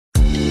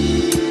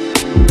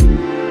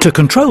To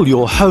control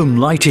your home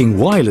lighting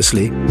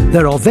wirelessly,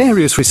 there are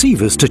various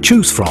receivers to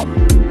choose from.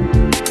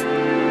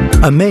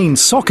 A main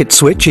socket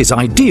switch is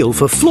ideal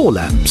for floor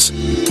lamps.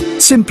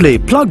 Simply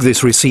plug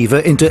this receiver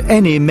into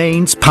any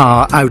mains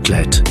power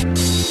outlet.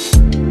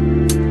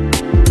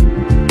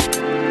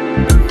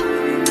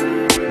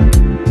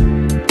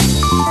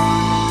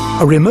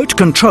 A remote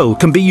control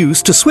can be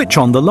used to switch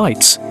on the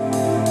lights.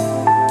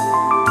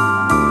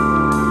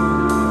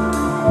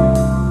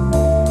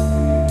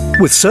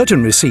 With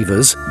certain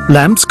receivers,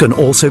 lamps can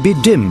also be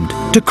dimmed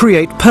to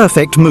create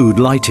perfect mood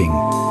lighting.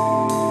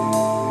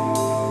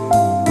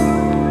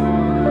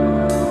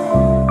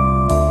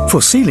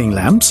 For ceiling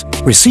lamps,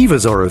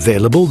 receivers are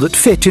available that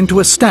fit into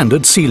a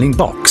standard ceiling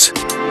box.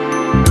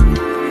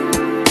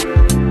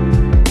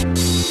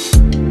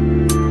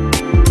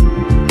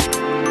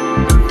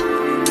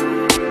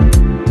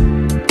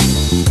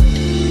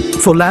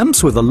 For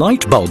lamps with a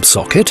light bulb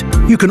socket,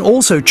 you can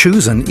also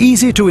choose an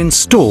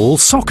easy-to-install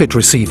socket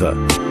receiver.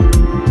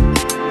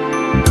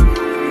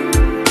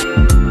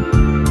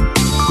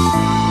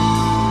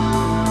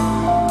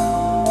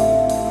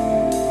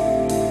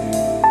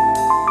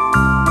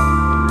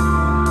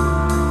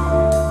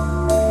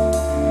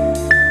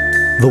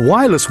 The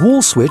wireless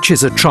wall switch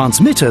is a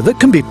transmitter that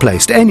can be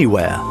placed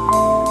anywhere.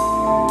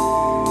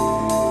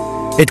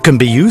 It can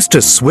be used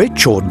to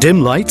switch or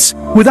dim lights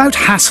without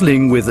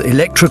hassling with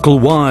electrical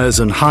wires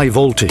and high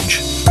voltage.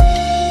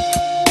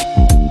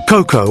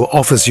 Coco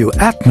offers you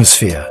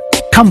atmosphere,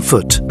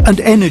 comfort and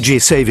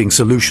energy-saving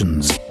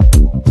solutions.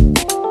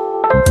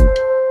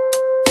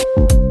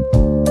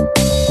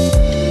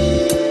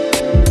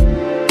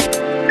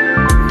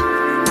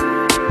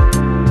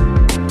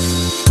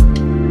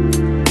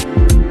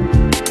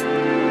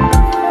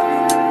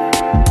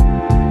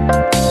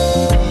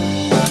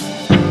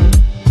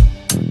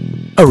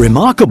 A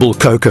remarkable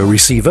Coco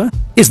receiver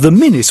is the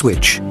mini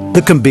switch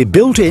that can be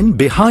built in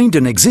behind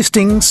an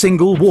existing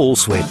single wall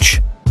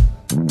switch.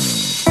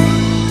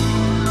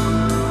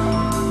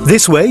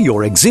 This way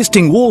your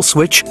existing wall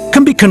switch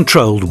can be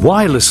controlled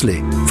wirelessly,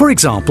 for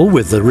example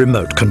with the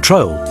remote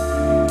control.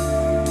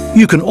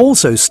 You can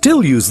also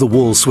still use the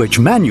wall switch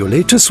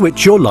manually to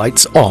switch your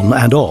lights on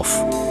and off.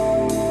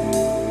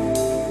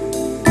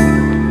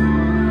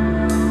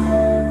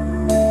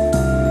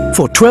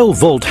 For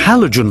 12-volt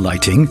halogen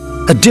lighting,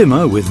 a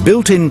dimmer with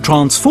built-in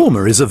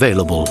transformer is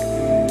available.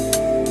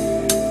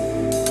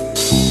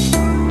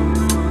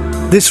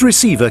 This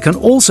receiver can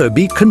also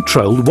be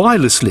controlled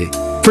wirelessly,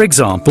 for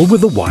example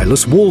with a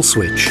wireless wall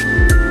switch.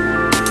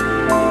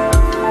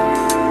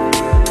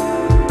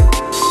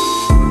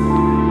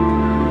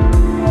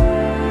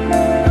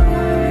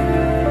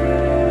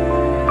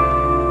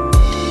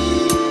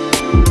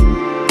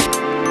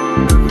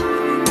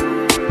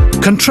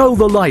 Control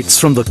the lights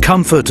from the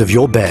comfort of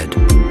your bed.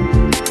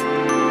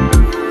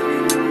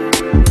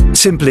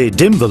 Simply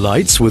dim the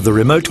lights with the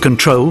remote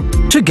control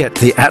to get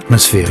the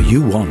atmosphere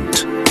you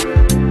want.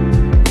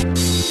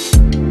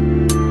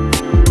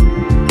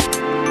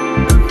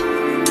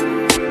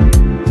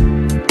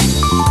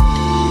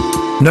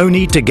 No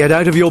need to get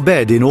out of your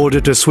bed in order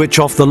to switch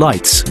off the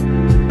lights.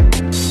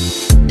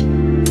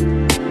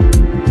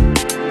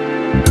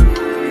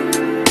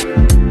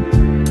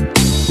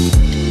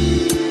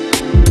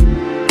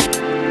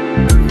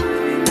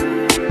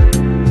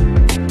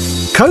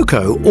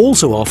 Coco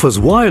also offers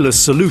wireless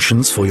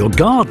solutions for your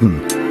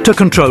garden to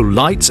control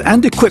lights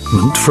and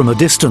equipment from a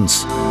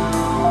distance.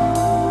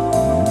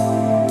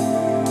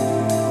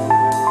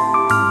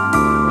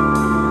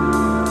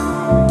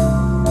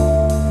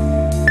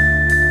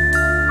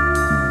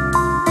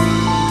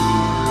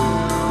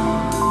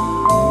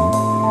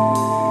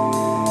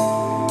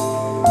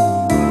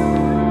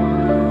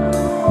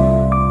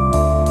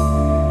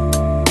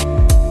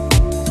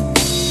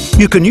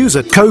 You can use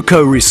a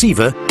Coco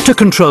receiver to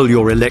control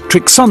your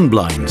electric sun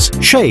blinds,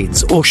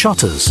 shades or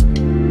shutters.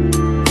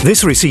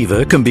 This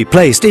receiver can be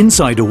placed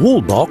inside a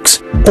wall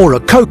box or a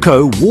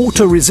Coco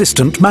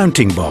water-resistant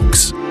mounting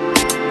box.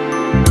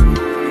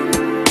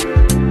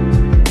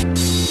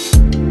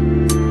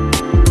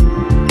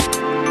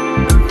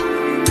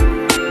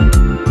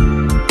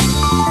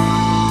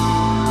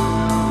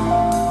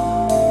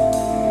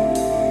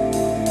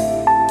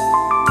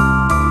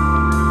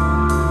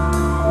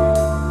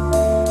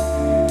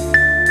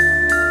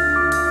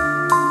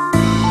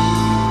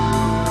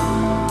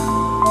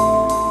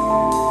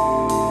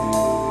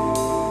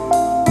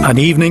 An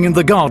evening in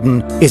the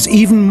garden is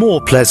even more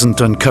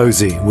pleasant and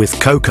cozy with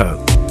Coco.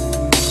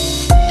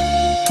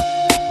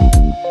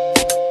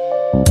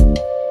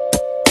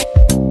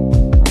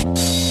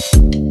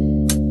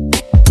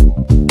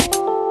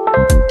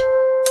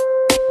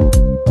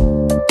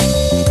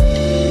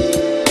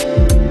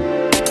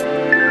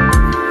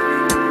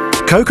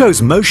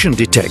 Coco's motion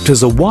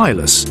detectors are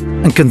wireless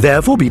and can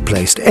therefore be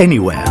placed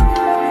anywhere.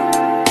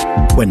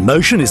 When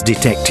motion is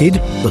detected,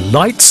 the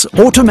lights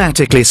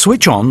automatically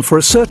switch on for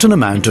a certain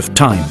amount of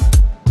time.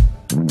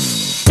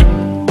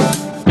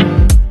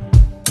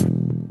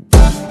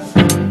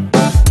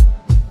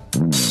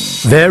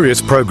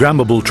 Various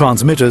programmable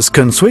transmitters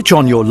can switch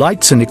on your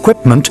lights and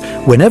equipment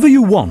whenever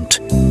you want,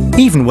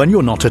 even when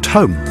you're not at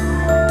home.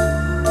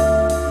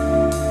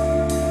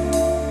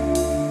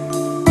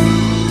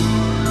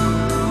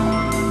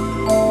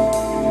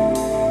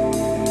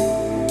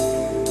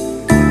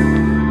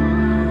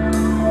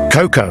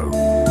 Coco,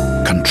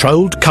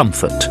 controlled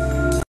comfort.